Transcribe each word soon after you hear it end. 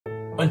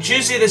On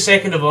Tuesday the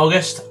 2nd of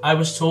August, I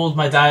was told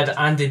my dad,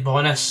 Andy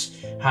Bonus,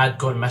 had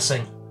gone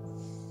missing.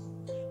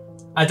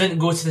 I didn't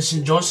go to the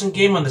St Johnstone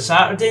game on the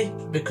Saturday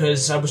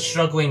because I was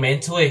struggling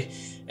mentally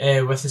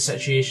with the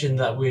situation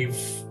that we've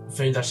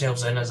found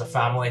ourselves in as a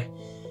family.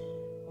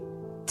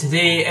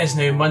 Today is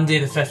now Monday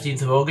the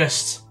 15th of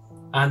August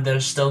and there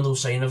is still no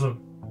sign of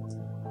him.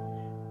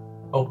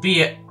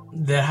 Albeit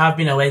there have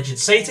been alleged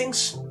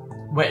sightings,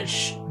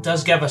 which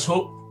does give us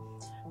hope,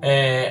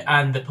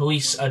 and the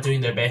police are doing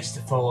their best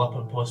to follow up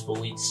on possible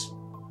leads.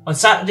 On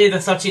Saturday the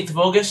 13th of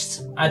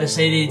August, I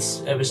decided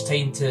it was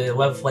time to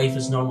live life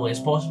as normally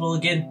as possible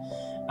again,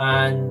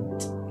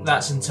 and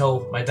that's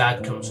until my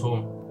dad comes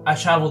home. I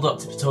travelled up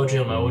to Pittodrie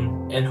on my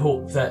own in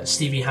hope that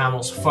Stevie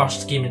Hammell's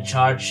first game in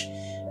charge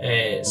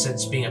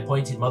since being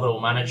appointed Motherwell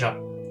manager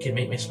could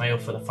make me smile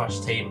for the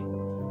first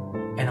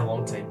time in a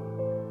long time.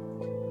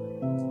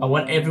 I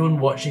want everyone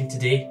watching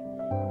today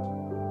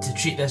to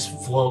treat this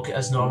vlog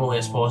as normally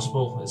as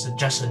possible. It's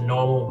just a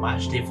normal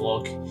matchday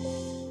vlog.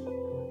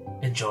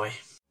 Enjoy.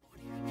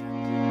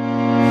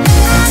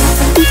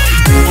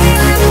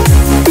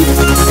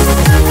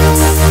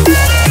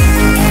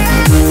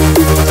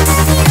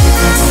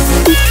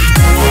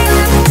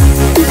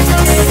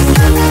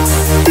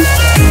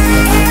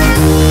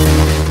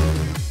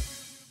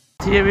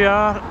 Here we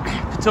are,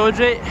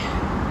 Pittodrie.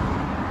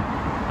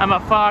 I'm a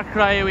far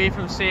cry away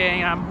from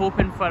saying I'm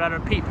hoping for a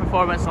repeat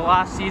performance of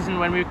last season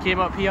when we came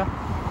up here,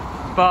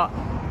 but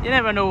you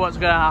never know what's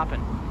going to happen.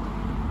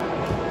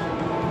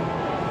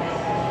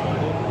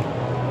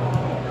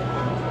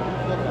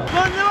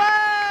 Motherwell!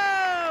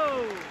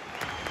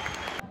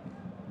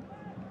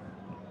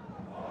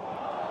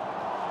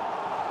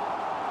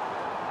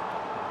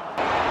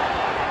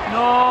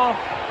 No!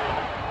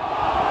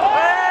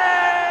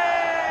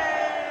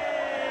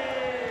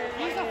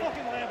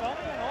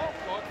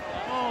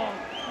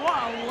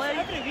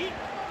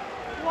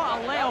 What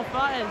a let-off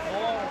that is.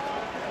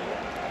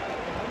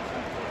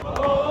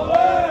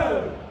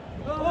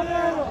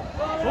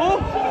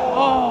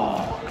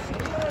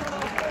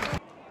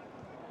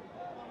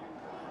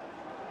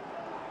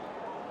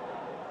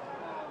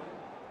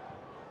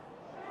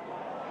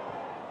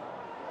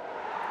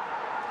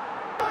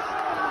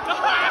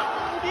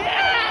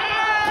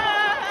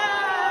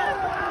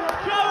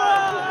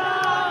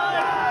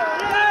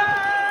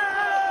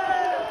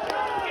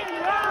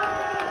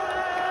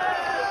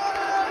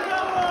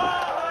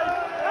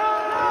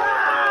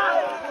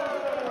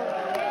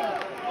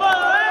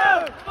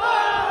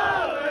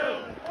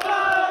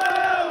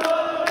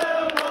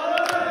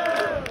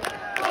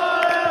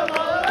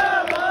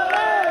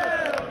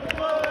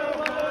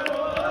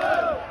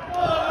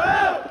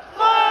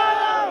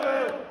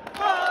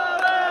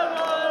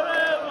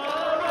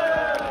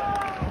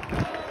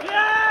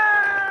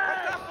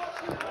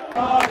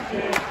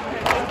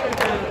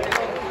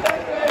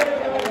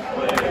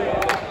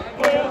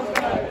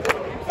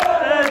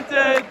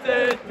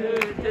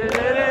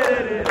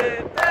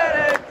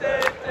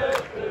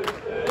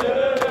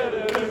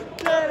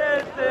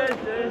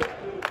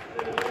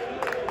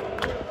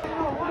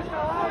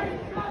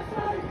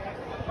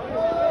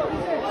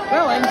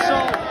 Well in, so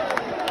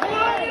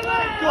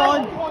go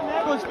on,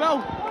 go spell.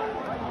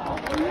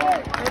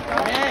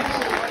 Yes.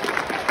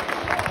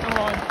 Come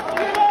on.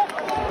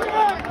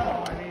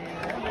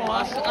 Oh,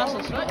 that's a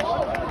switch.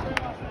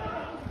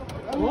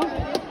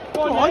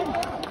 Go on.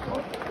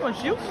 Go on,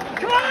 Shields.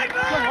 Come on.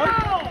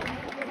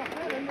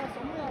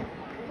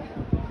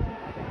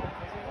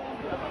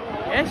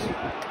 Yes.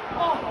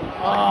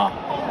 Oh.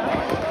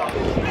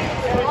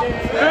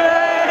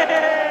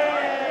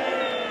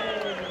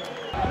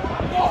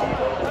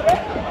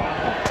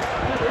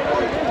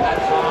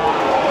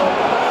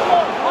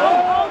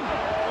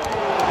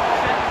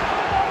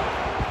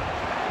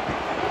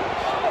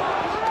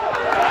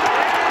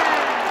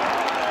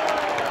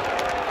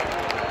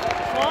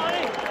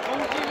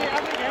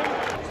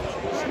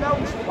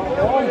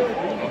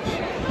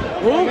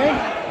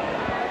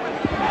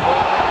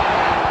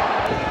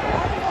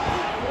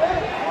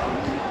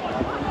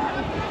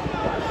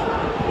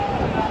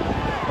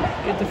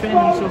 Good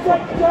defending so far.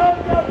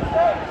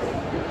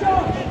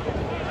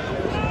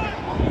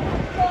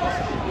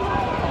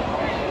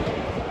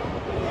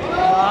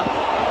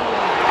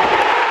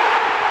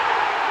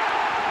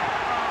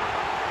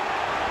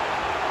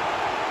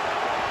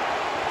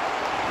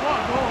 What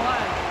a goal that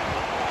is.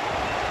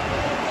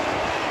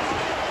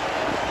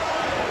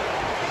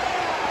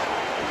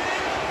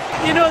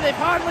 You know, they've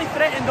hardly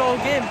threatened all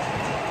game,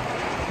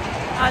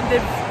 and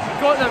they've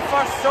got their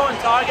first shot on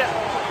target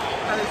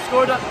and they've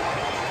scored it.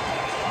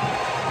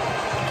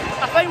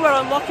 I think we're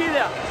unlucky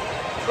there,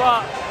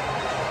 but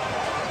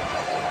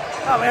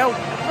oh well,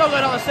 we've not got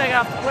another second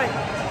half to play,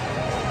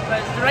 but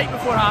it's right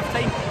before half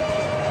time.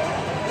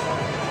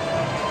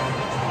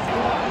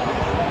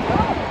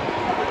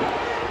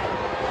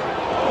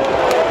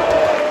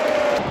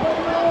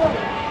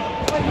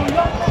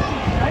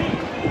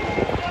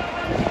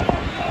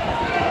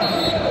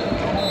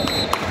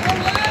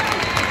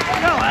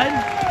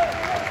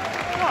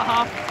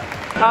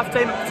 Half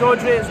time at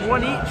Pittodrie is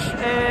 1 each.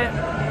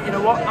 You know,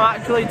 I'm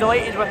actually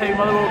delighted with how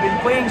Motherwell have been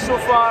playing so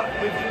far.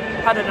 We've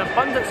had an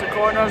abundance of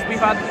corners, we've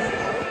had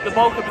the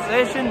bulk of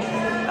possession,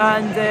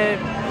 and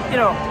you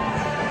know,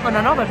 on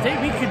another day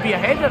we could be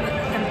ahead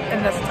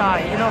in this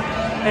tie. You know,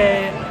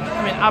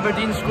 I mean,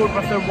 Aberdeen scored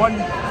with their one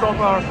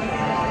proper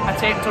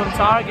attempt on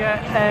target,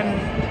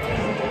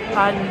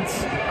 and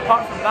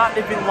apart from that,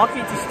 they've been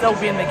lucky to still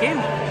be in the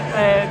game.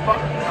 But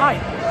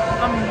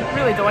I'm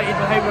really delighted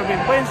with how we've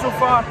been playing so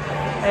far.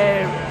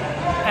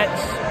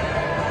 It's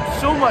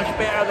so much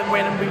better than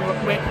when we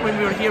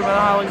were here with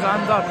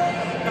Alexander.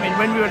 I mean,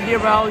 when we were here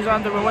with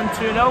Alexander, we won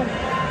 2-0,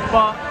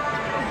 but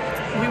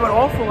we were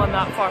awful in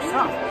that first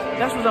half.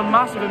 This was a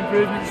massive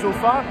improvement so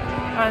far,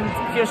 and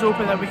here's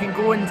hoping that we can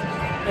go and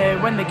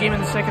win the game in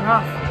the second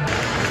half.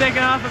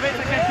 Second half, about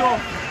to kick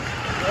off.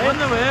 On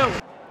the wheel.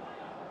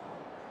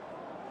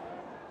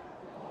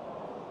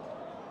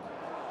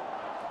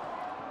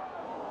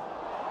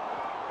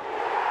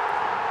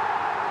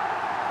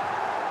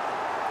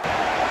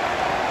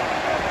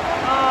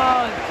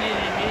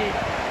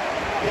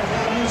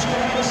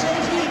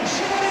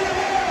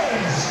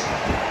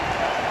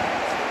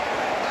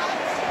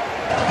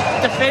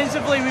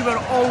 Defensively, we were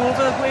all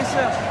over the place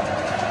there.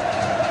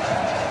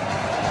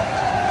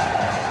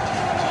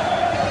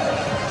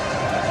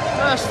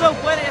 But there's still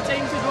plenty of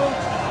time to go.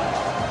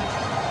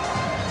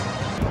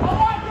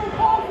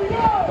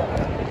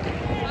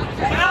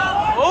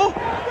 Oh!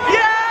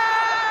 Yeah!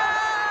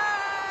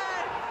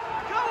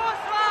 Come on,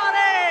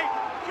 Smarty!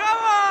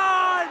 Come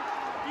on!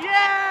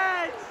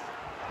 Yes!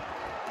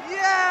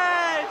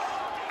 Yes!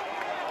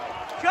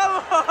 Come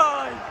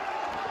on!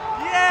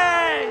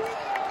 Yes!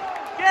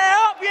 Get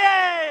up,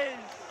 yes!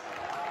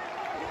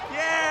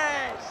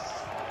 Yes!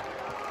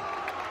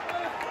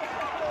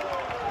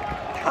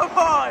 Come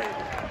on!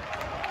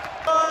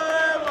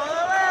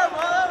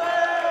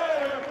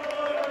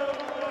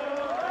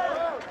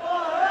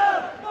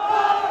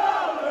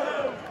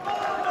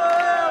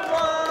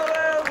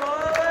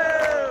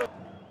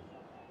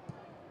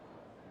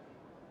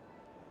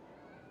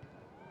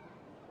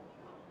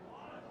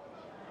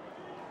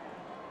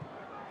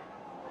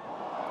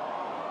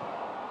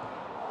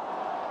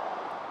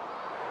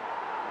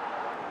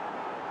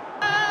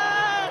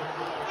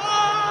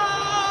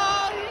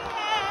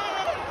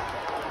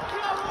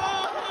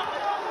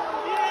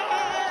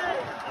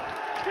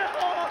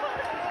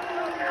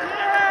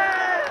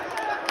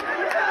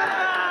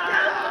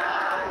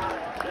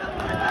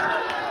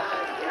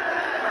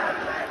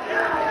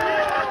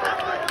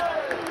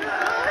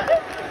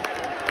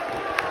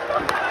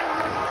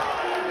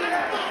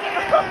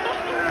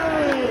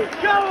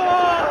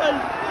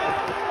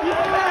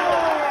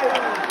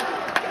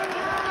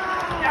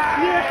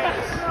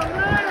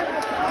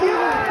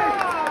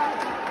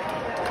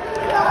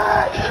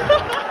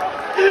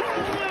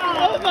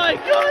 Oh my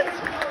God!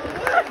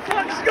 What the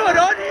fuck's going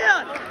on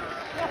here?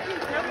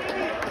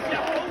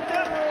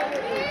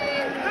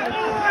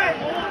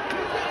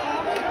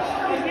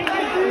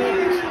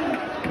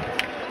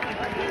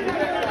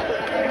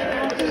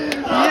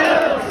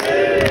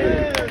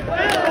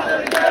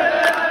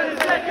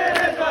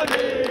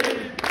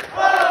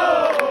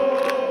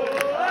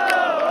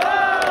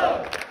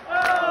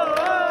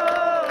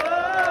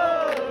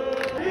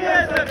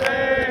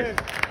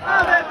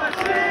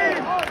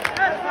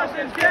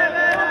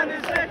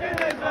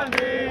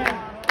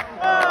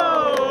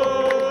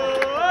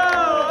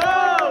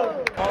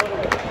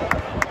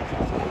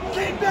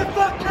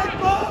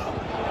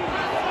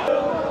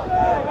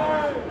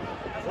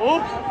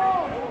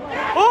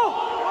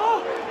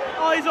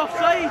 Oh, he's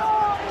offside.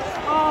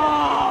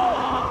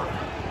 Oh.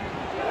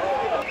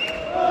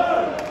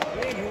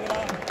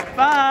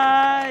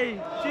 Bye.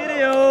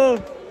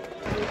 Cheerio.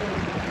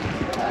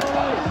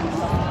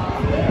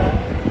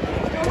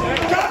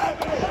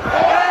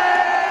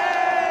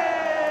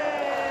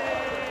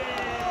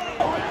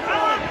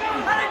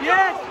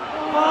 Yes.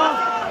 Oh.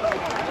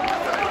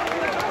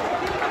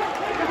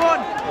 Come on.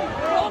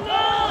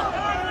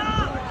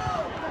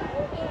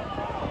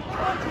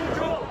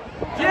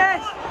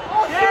 Yes.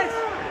 Yes.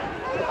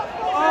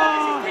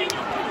 Oh.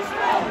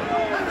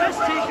 Let's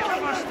take it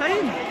first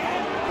time.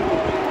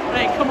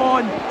 Right, come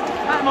on.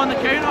 Hit him on the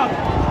counter.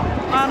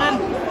 Man in.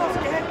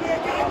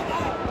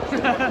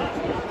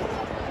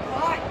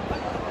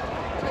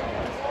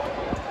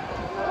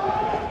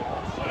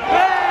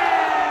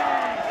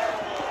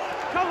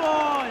 Come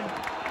on.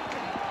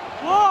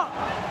 What?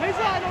 How's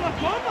that another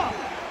corner?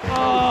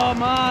 Oh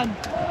man.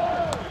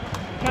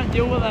 Can't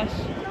deal with this.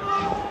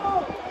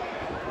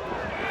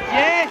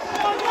 Yes!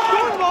 Go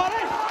on,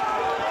 Morris!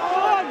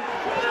 Go on!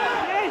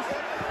 Yes!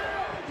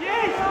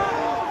 Yes!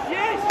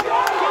 Yes! Go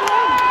on!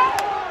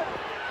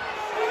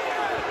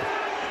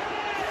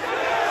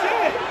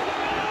 Shoot!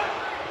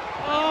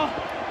 Oh!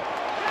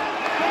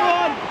 Come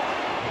on!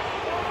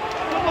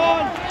 Come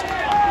on!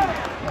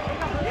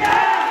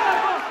 Yes!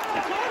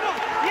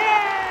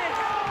 Yes!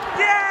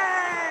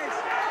 Yes!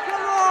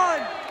 Come on!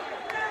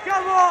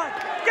 Come on!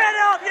 Get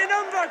up, you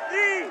number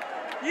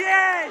 3!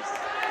 Yes!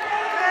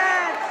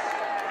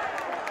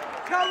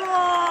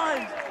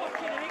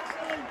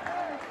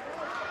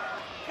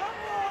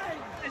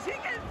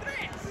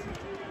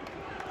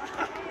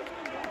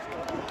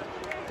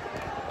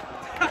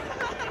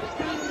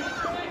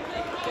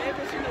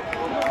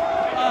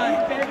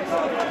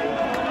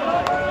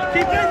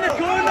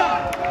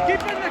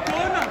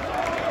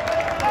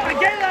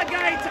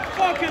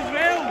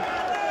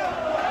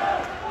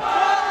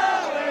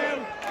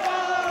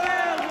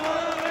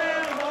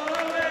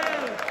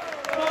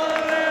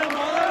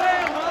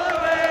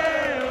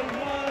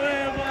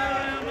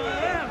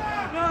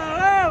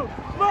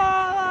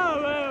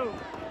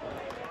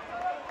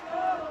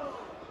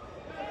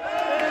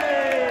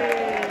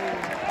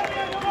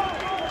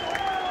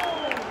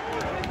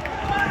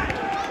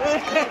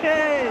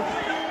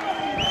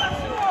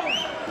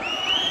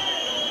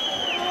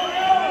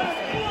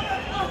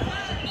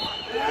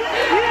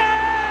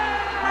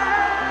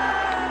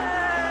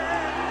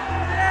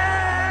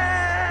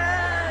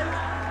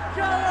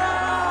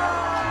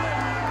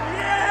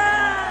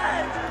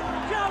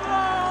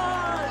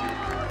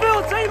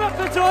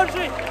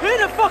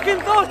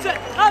 fucking thought it!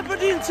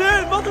 Aberdeen 2,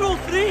 Motherwell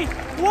 3.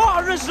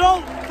 What a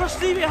result for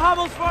Stevie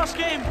Hammell's first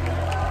game.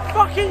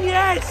 Fucking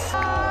yes!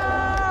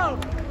 Oh,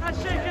 and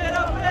shake it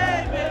up,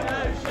 baby,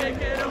 now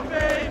shake it up,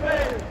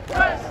 baby.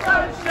 Twist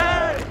and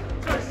shake,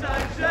 twist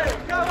and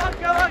shake. Come on,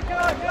 come on, come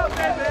on, come on,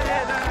 baby.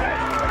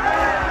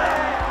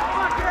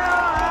 Fuck it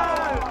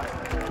out!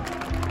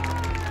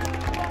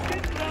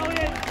 Fucking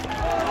brilliant!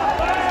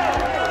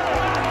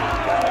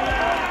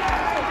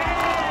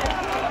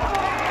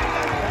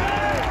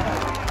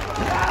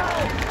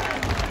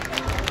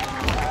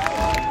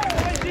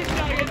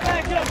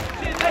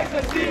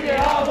 Stevie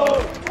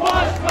Hammell,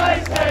 wash my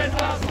hands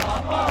as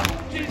mama.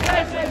 She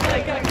dances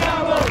like a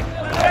camel,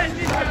 and when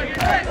she's going to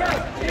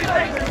she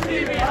thinks of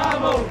Stevie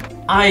Hammell.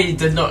 I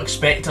did not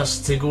expect us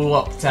to go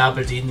up to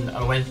Aberdeen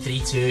and win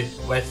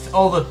 3-2 with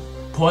all the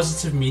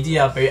positive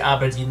media about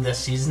Aberdeen this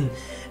season.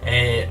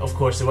 Of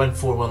course, they won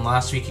 4-1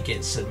 last week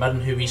against St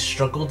Mirren, who we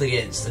struggled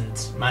against, and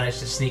managed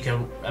to sneak a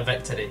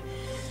victory.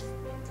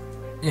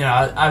 You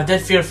know, I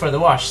did fear for the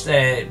worst.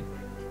 You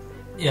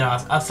know,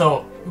 I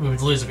thought we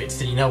would lose about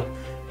 3-0.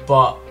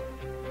 But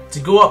to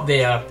go up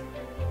there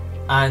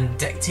and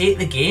dictate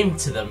the game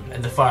to them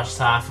in the first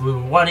half, we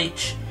were one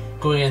each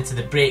going into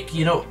the break.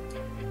 You know,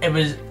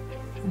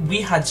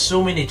 we had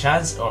so many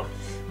chances, or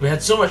we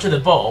had so much of the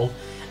ball,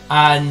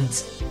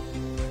 and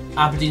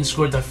Aberdeen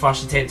scored their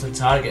first attempt on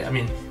target. I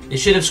mean, they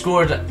should have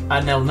scored at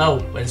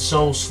 0-0 when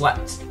Saul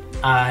slipped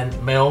and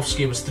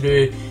Majowski was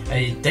through,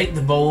 and he dinked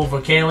the ball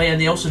over Kelly, and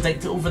he also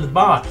dinked it over the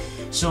bar.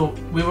 So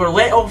we were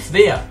let off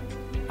there.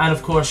 And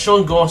of course,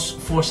 Sean Goss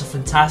forced a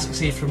fantastic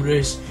save from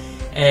Roos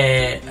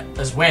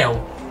as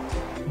well.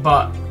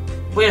 But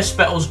Blair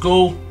Spittle's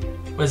goal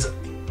was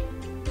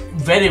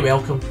very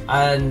welcome,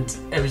 and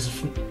it was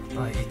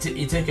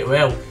he took it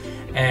well.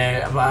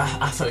 But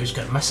I thought he was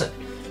going to miss it.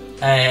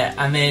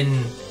 And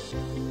then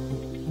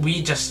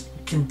we just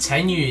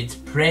continued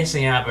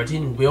pressing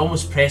Aberdeen. We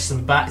almost pressed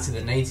them back to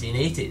the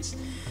 1980s.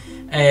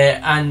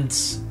 And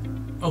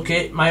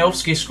okay,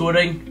 Majowski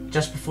scoring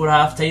just before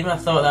half time. I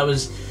thought that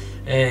was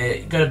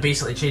going to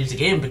basically change the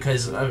game,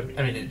 because I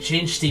mean, it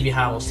changed Stevie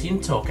Hammell's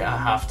team talk at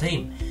half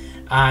time,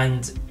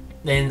 and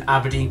then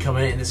Aberdeen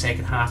coming out in the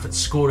second half and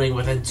scoring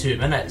within 2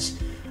 minutes.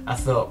 I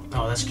thought,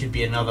 oh, this could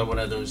be another one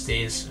of those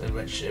days in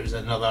which it was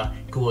another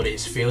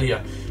glorious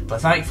failure,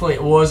 but thankfully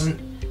it wasn't,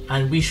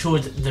 and we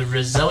showed the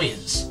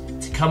resilience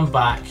to come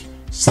back.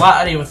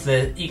 Slattery with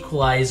the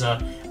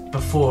equaliser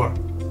before,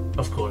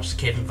 of course,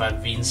 Kevin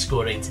Van Veen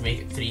scoring to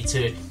make it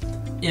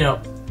 3-2. You know,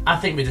 I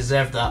think we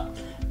deserved that.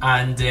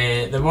 And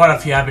there were a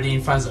few Aberdeen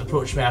fans that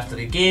approached me after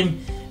the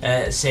game,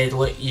 said,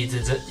 look, you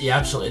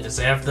absolutely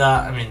deserved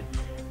that. I mean,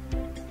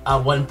 at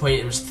one point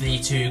it was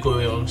 3-2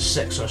 going on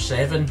 6 or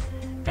 7,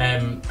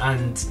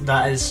 and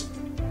that is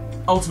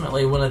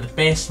ultimately one of the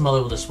best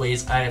Motherwell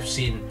displays I have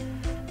seen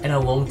in a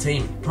long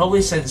time,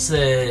 probably since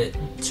the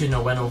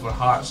 2-0 win over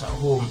Hearts at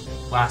home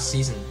last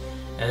season.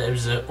 It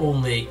was the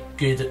only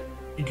good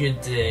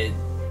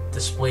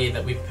display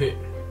that we put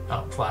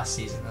up last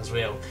season as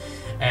well.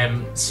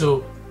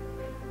 So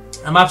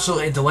I'm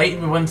absolutely delighted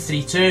we won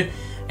 3-2.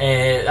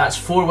 That's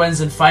 4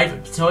 wins and 5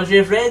 at Pittodrie,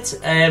 I've read.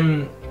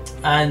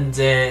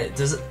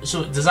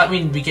 Does that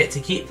mean we get to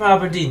keep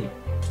Aberdeen,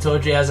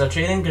 Pittodrie, as our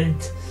training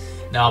ground?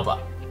 No,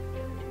 but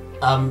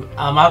I'm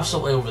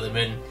absolutely over the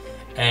moon.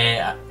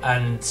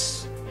 And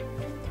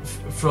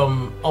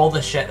from all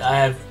the shit that I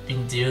have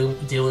been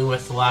dealing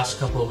with the last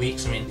couple of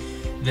weeks, I mean,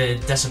 the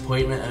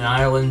disappointment in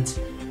Ireland,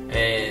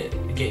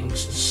 getting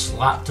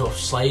slapped off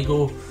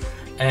Sligo,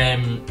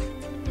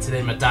 to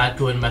then my dad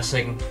going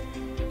missing,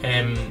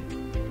 and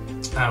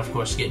of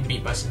course getting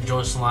beat by St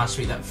Johnstone last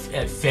week. That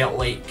it felt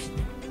like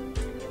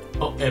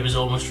it was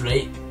almost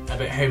right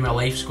about how my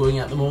life's going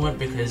at the moment,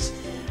 because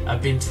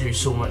I've been through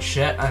so much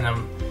shit, and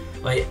I'm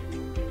like,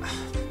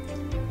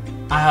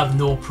 I have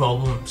no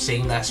problem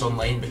saying this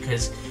online,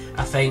 because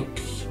I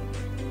think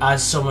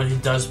as someone who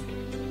does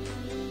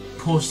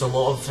post a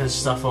lot of his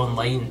stuff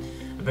online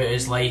about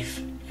his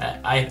life,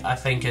 I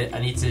think I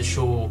need to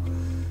show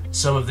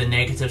some of the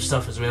negative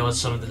stuff as well as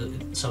some of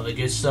the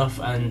good stuff,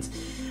 and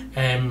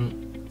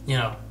you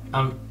know,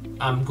 I'm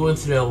going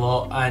through a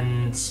lot,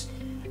 and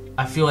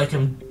I feel like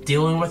I'm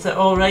dealing with it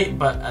all right,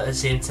 but at the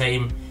same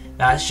time,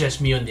 that's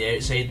just me on the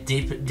outside.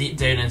 Deep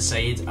down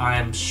inside, I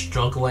am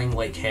struggling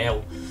like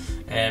hell.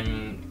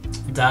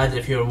 Dad,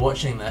 if you're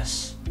watching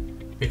this,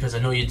 because I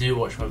know you do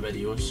watch my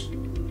videos,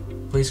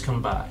 please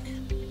come back.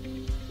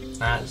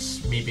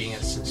 That's me being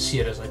as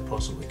sincere as I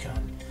possibly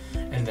can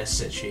in this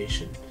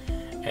situation.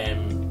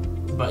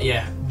 But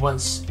yeah,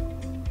 once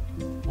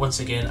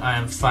again, I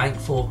am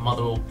thankful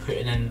Motherwell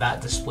putting in that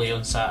display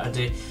on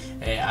Saturday.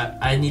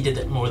 I needed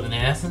it more than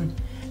anything.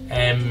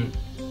 I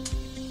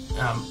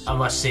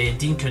must say,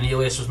 Dean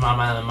Cornelius was my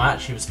man of the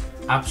match. He was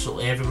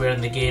absolutely everywhere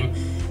in the game.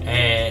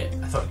 I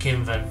thought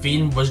Kevin Van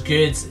Veen was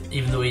good,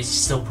 even though he's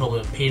still probably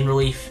on pain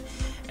relief.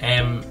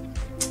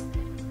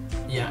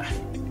 Yeah,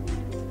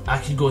 I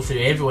could go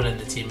through everyone in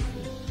the team.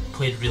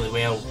 Played really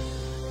well,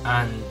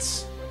 and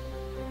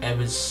it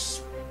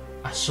was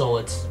a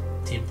solid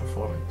team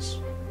performance.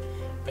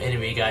 But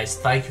anyway guys,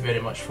 thank you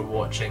very much for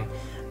watching,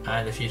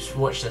 and if you've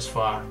watched this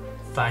far,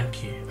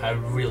 thank you. I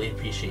really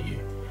appreciate you.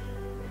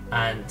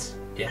 And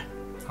yeah,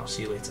 I'll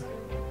see you later.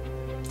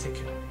 Take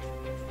care.